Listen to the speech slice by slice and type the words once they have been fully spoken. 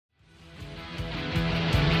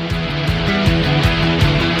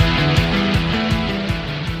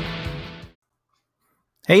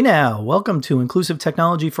Hey now, welcome to Inclusive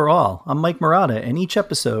Technology for All. I'm Mike Murata, and each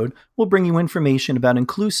episode will bring you information about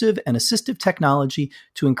inclusive and assistive technology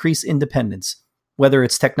to increase independence. Whether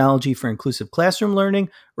it's technology for inclusive classroom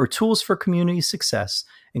learning or tools for community success,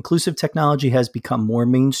 inclusive technology has become more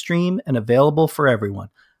mainstream and available for everyone.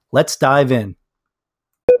 Let's dive in.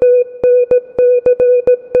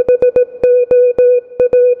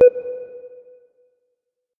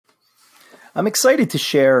 I'm excited to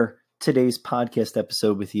share today's podcast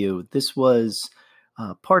episode with you. This was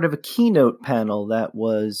part of a keynote panel that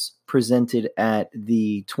was presented at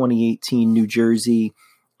the 2018 New Jersey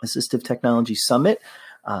Assistive Technology Summit.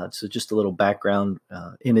 So just a little background,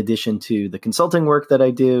 in addition to the consulting work that I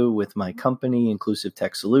do with my company, Inclusive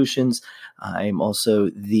Tech Solutions, I am also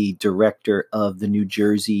the director of the New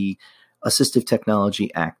Jersey Assistive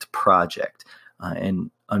Technology Act project. And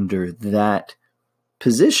under that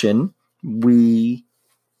position, we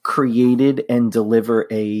created and deliver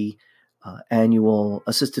a annual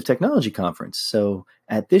assistive technology conference. So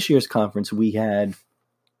at this year's conference, we had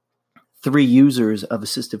 3 users of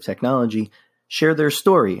assistive technology share their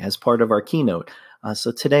story as part of our keynote.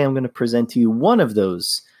 So today I'm going to present to you one of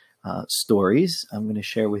those stories. I'm going to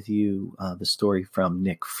share with you the story from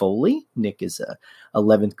Nick Foley. Nick is a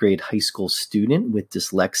 11th grade high school student with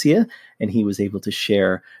dyslexia, and he was able to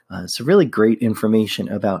share some really great information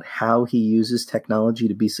about how he uses technology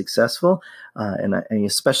to be successful. And I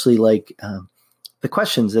especially like the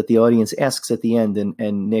questions that the audience asks at the end,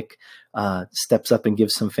 and Nick steps up and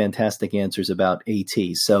gives some fantastic answers about AT.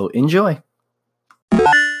 So enjoy.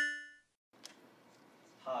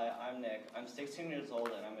 Hi, I'm Nick. I'm 16 years old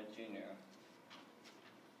and I'm a junior.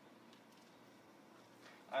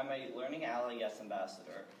 I'm a Learning Ally Yes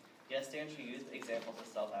Ambassador. Yes stands for Youth Examples of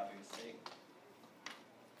Self-Advocacy.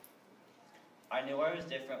 I knew I was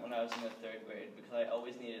different when I was in the 3rd grade because I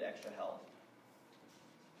always needed extra help.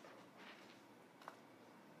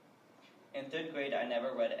 In 3rd grade, I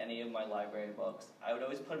never read any of my library books. I would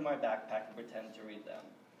always put in my backpack and pretend to read them.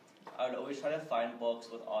 I would always try to find books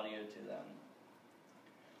with audio to them.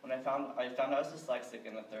 When I found I was dyslexic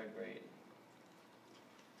in the 3rd grade.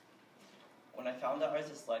 When I found out I was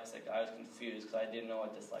dyslexic, I was confused because I didn't know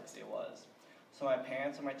what dyslexia was. So my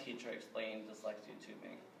parents and my teacher explained dyslexia to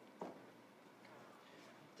me.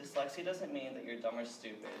 Dyslexia doesn't mean that you're dumb or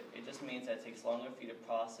stupid. It just means that it takes longer for you to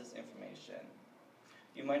process information.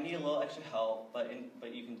 You might need a little extra help, but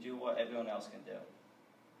you can do what everyone else can do.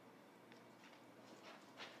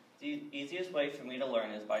 The easiest way for me to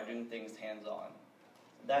learn is by doing things hands-on.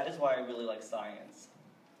 That is why I really like science.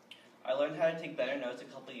 I learned how to take better notes a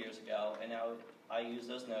couple years ago, and now I use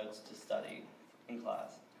those notes to study in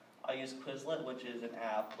class. I use Quizlet, which is an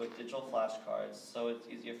app with digital flashcards, so it's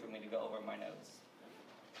easier for me to go over my notes.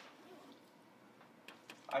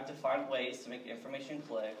 I have to find ways to make information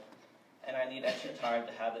click, and I need extra time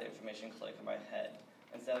to have the information click in my head,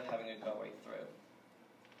 instead of having it go right through.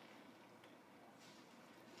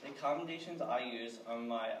 The accommodations I use on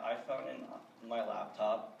my iPhone and my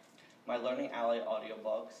laptop, my Learning Ally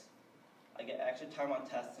audiobooks. I get extra time on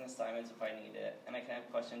tests and assignments if I need it, and I can have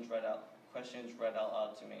questions read out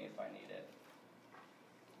loud to me if I need it.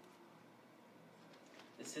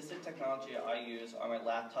 The assistive technology I use are my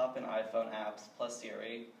laptop and iPhone apps plus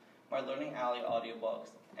Siri, my Learning Ally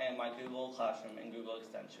audiobooks, and my Google Classroom and Google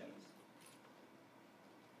extensions.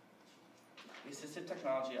 The assistive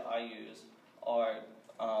technology I use are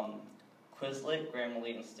Quizlet,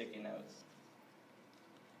 Grammarly, and Sticky Notes.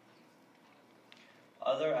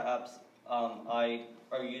 Other apps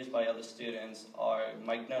are used by other students are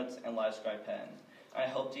MicNotes and LiveScribe Pen. I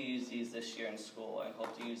hope to use these this year in school and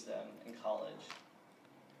hope to use them in college.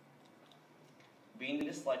 Being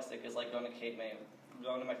dyslexic is like going to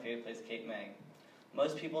my favorite place, Cape May.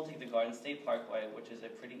 Most people take the Garden State Parkway, which is a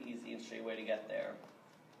pretty easy and straight way to get there.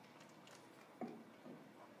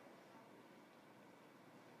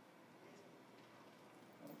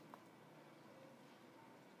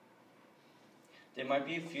 There might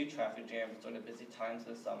be a few traffic jams during the busy times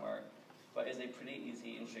of the summer, but it's a pretty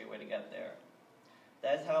easy and straight way to get there.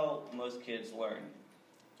 That's how most kids learn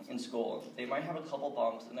in school. They might have a couple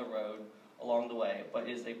bumps in the road along the way, but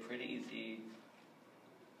it's pretty easy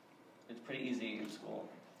in school.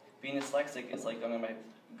 Being dyslexic is like going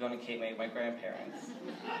to Cape May with my grandparents.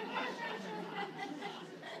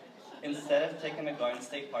 Instead of taking the Garden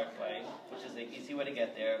State Parkway, which is an easy way to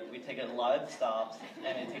get there, we take a lot of stops,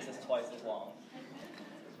 and it takes us twice as long.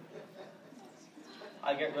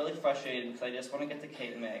 I get really frustrated because I just want to get to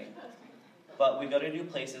Cape May, but we go to new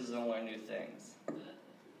places and learn new things.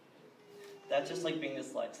 That's just like being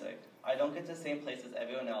dyslexic. I don't get to the same place as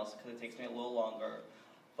everyone else because it takes me a little longer,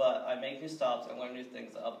 but I make new stops and learn new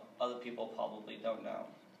things that other people probably don't know.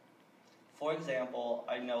 For example,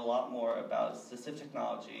 I know a lot more about assistive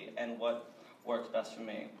technology and what works best for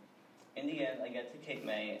me. In the end, I get to Cape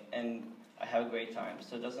May and I have a great time,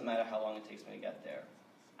 so it doesn't matter how long it takes me to get there.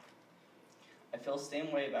 I feel the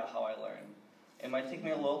same way about how I learn. It might take me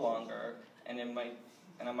a little longer, and I might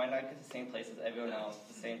not get to the same place as everyone else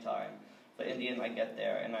at the same time, but in the end I get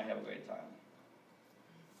there and I have a great time.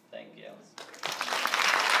 Thank you.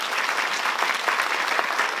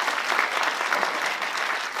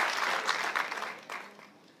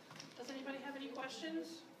 Does anybody have any questions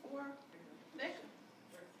for Nick?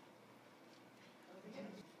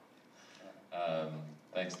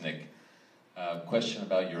 Thanks, Nick. Question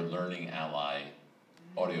about your Learning Ally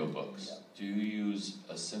audiobooks. Yeah. Do you use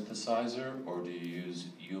a synthesizer or do you use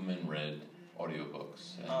human-read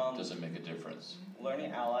audiobooks? And does it make a difference?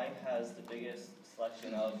 Learning Ally has the biggest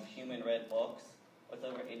selection of human-read books with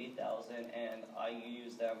over 80,000, and I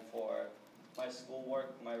use them for my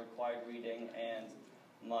schoolwork, my required reading, and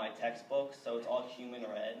my textbooks, so it's all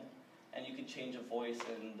human-read. And you can change the voice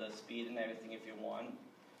and the speed and everything if you want.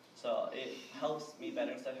 So it helps me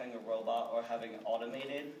better instead of having a robot or having it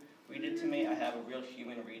automated read it to me. I have a real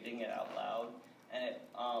human reading it out loud, and it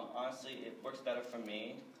honestly it works better for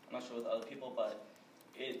me. I'm not sure with other people, but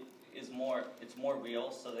it's more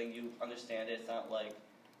real, so that you understand it. It's not like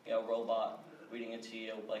a robot reading it to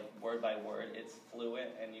you like word by word. It's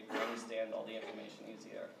fluent, and you can understand all the information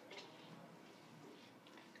easier.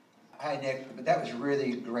 Hi, Nick. But that was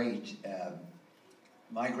really great.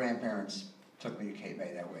 My grandparents took me to Cape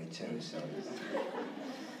May that way too, so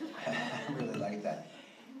I really like that.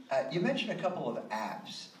 You mentioned a couple of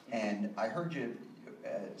apps, and I heard you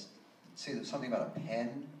say something about a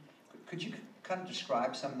pen. Could you kind of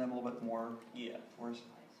describe some of them a little bit more for us?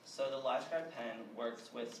 So the LashGuide pen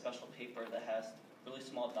works with special paper that has really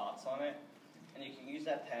small dots on it, and you can use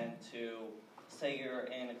that pen to, say you're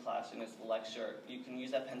in a class and it's a lecture, you can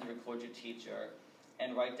use that pen to record your teacher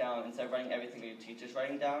and write down, instead of writing everything that your teacher's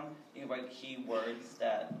writing down, you can write key words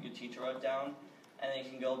that your teacher wrote down, and then you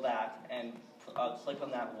can go back and click on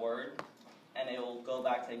that word, and it will go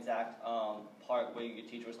back to the exact part where your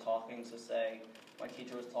teacher was talking. So say my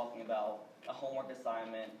teacher was talking about a homework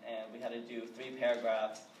assignment, and we had to do 3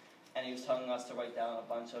 paragraphs, and he was telling us to write down a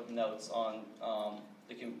bunch of notes on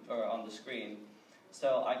the screen.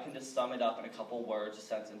 So I can just sum it up in a couple words,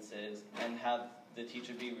 sentences, and have the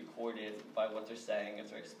teacher be recorded by what they're saying if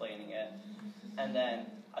they're explaining it. And then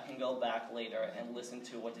I can go back later and listen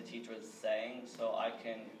to what the teacher is saying, so I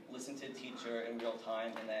can listen to the teacher in real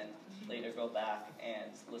time and then later go back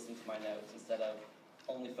and listen to my notes instead of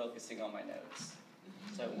only focusing on my notes.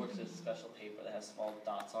 So it works with a special paper that has small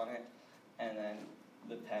dots on it, and then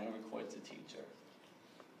the pen records the teacher.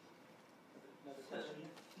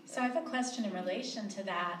 So I have a question in relation to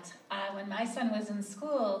that. When my son was in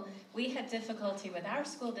school, we had difficulty with our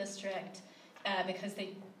school district because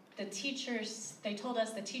they told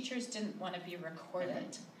us the teachers didn't want to be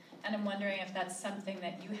recorded. And I'm wondering if that's something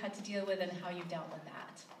that you had to deal with and how you dealt with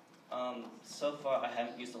that. So far, I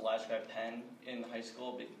haven't used the LashGuide pen in high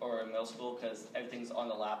school or in middle school because everything's on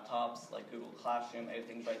the laptops, like Google Classroom,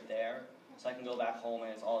 everything's right there. So I can go back home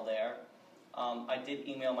and it's all there. I did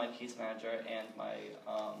email my case manager and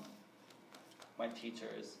my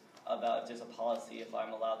teachers about if there's a policy if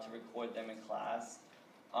I'm allowed to record them in class.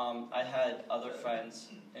 I had other friends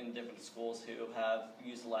in different schools who have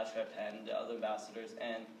used the LashGuide pen, the other ambassadors,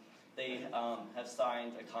 and they have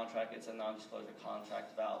signed a contract. It's a non-disclosure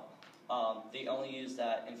contract about they only use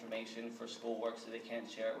that information for schoolwork, so they can't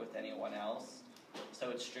share it with anyone else. So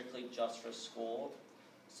it's strictly just for school.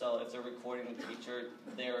 So if they're recording the teacher,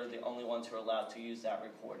 they're the only ones who are allowed to use that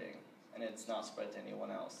recording, and it's not spread to anyone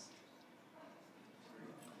else.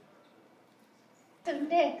 So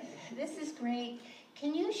Nick, this is great.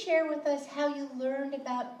 Can you share with us how you learned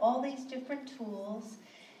about all these different tools?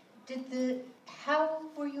 How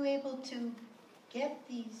were you able to get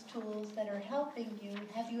these tools that are helping you?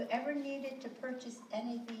 Have you ever needed to purchase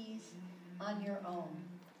any of these on your own?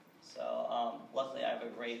 So luckily I have a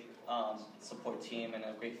great support team and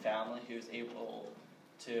a great family who's able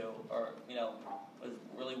to, was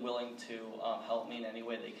really willing to help me in any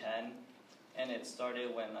way they can. And it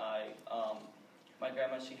started when my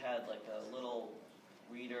grandma, she had like a little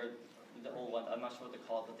reader, the old one, I'm not sure what they're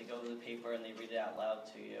called, but they go to the paper and they read it out loud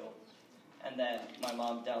to you. And then my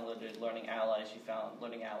mom downloaded Learning Ally. She found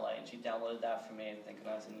Learning Ally, and she downloaded that for me, I think,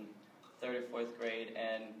 when I was in 3rd or 4th grade.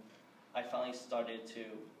 And I finally started to,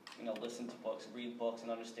 listen to books, read books, and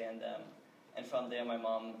understand them. And from there, my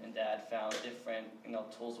mom and dad found different,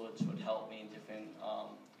 tools which would help me in different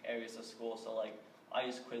areas of school. So, like, I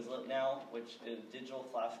use Quizlet now, which is digital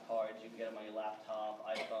flashcards. You can get them on your laptop,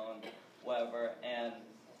 iPhone, whatever, and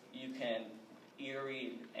you can ear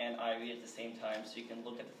read and eye read at the same time, so you can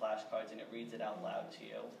look at the flashcards and it reads it out loud to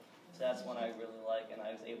you. So that's one I really like, and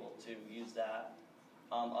I was able to use that.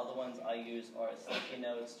 Other ones I use are sticky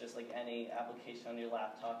notes, just like any application on your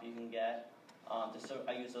laptop you can get.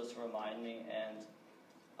 I use those to remind me, and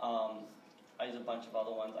I use a bunch of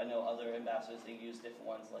other ones. I know other ambassadors, they use different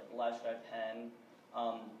ones, like LashDrive Pen.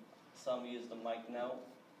 Some use the Mic Note.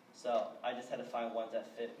 So I just had to find ones that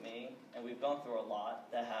fit me, and we've gone through a lot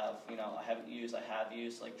that have, I have used,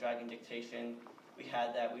 like Dragon Dictation. We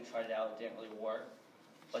had that, we tried it out, it didn't really work.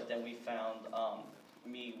 But then we found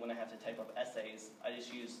when I have to type up essays, I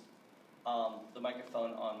just use the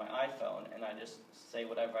microphone on my iPhone, and I just say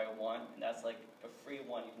whatever I want, and that's like a free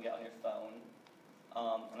one you can get on your phone.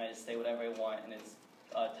 And I just say whatever I want, and it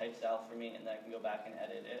types it out for me, and then I can go back and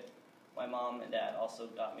edit it. My mom and dad also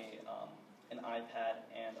got me an iPad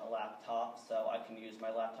and a laptop, so I can use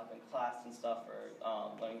my laptop in class and stuff for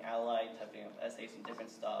learning Ally, typing up essays and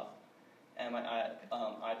different stuff. And my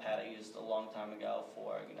iPad I used a long time ago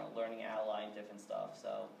for learning Ally and different stuff.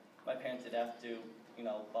 So my parents did have to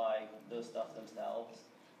buy those stuff themselves.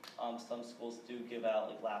 Some schools do give out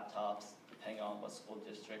like laptops depending on what school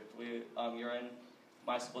district you're in.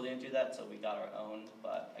 My school didn't do that, so we got our own.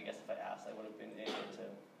 But I guess if I asked, I would have been able to.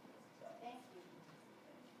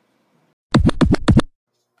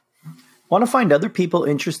 Want to find other people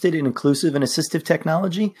interested in inclusive and assistive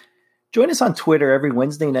technology? Join us on Twitter every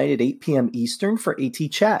Wednesday night at 8 p.m. Eastern for AT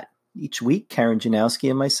Chat. Each week, Karen Janowski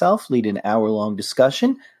and myself lead an hour-long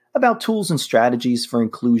discussion about tools and strategies for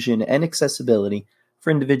inclusion and accessibility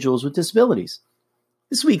for individuals with disabilities.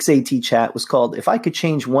 This week's AT Chat was called If I Could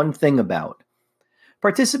Change One Thing About.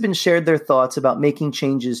 Participants shared their thoughts about making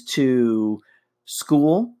changes to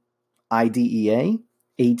school, IDEA,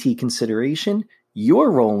 AT consideration,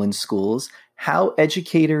 your role in schools, how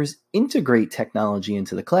educators integrate technology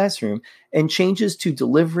into the classroom, and changes to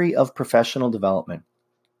delivery of professional development.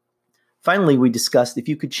 Finally, we discussed if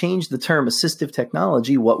you could change the term assistive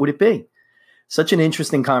technology, what would it be? Such an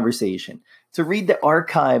interesting conversation. To read the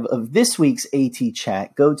archive of this week's AT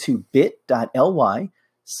Chat, go to bit.ly/ATChat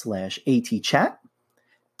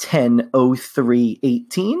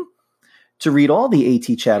 100318. To read all the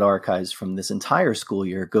AT Chat archives from this entire school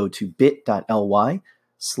year, go to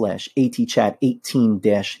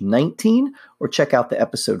bit.ly/ATChat18-19 or check out the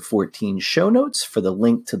episode 14 show notes for the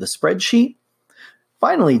link to the spreadsheet.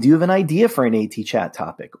 Finally, do you have an idea for an AT Chat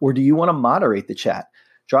topic, or do you want to moderate the chat?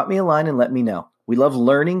 Drop me a line and let me know. We love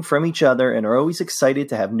learning from each other and are always excited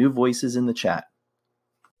to have new voices in the chat.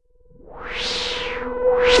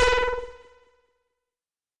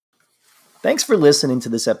 Thanks for listening to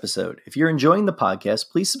this episode. If you're enjoying the podcast,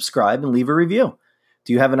 please subscribe and leave a review.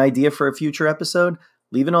 Do you have an idea for a future episode?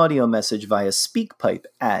 Leave an audio message via SpeakPipe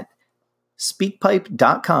at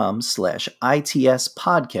speakpipe.com/ITS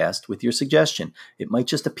podcast with your suggestion. It might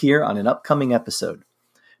just appear on an upcoming episode.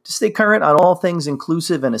 To stay current on all things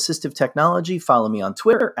inclusive and assistive technology, follow me on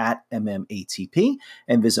Twitter at MMATP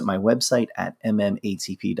and visit my website at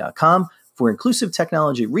MMATP.com for inclusive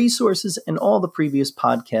technology resources and all the previous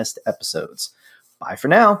podcast episodes. Bye for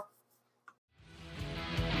now.